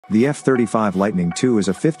The F-35 Lightning II is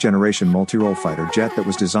a fifth-generation multirole fighter jet that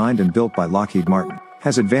was designed and built by Lockheed Martin,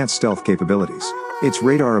 has advanced stealth capabilities. Its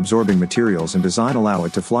radar-absorbing materials and design allow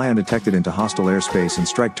it to fly undetected into hostile airspace and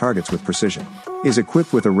strike targets with precision. Is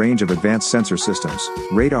equipped with a range of advanced sensor systems,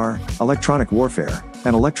 radar, electronic warfare,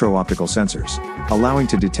 and electro-optical sensors, allowing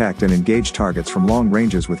to detect and engage targets from long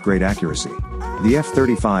ranges with great accuracy. The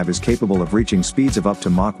F-35 is capable of reaching speeds of up to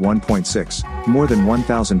Mach 1.6, more than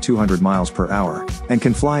 1,200 miles per hour, and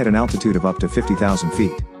can fly at an altitude of up to 50,000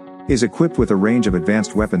 feet. Is equipped with a range of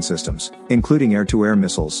advanced weapon systems, including air-to-air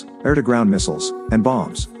missiles, air-to-ground missiles, and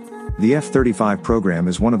bombs. The F-35 program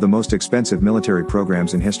is one of the most expensive military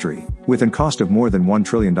programs in history, with a cost of more than $1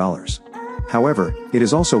 trillion. However, it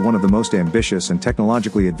is also one of the most ambitious and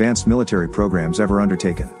technologically advanced military programs ever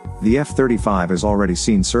undertaken. The F-35 has already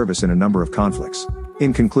seen service in a number of conflicts.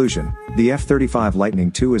 In conclusion, the F-35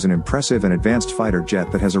 Lightning II is an impressive and advanced fighter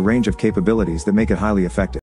jet that has a range of capabilities that make it highly effective.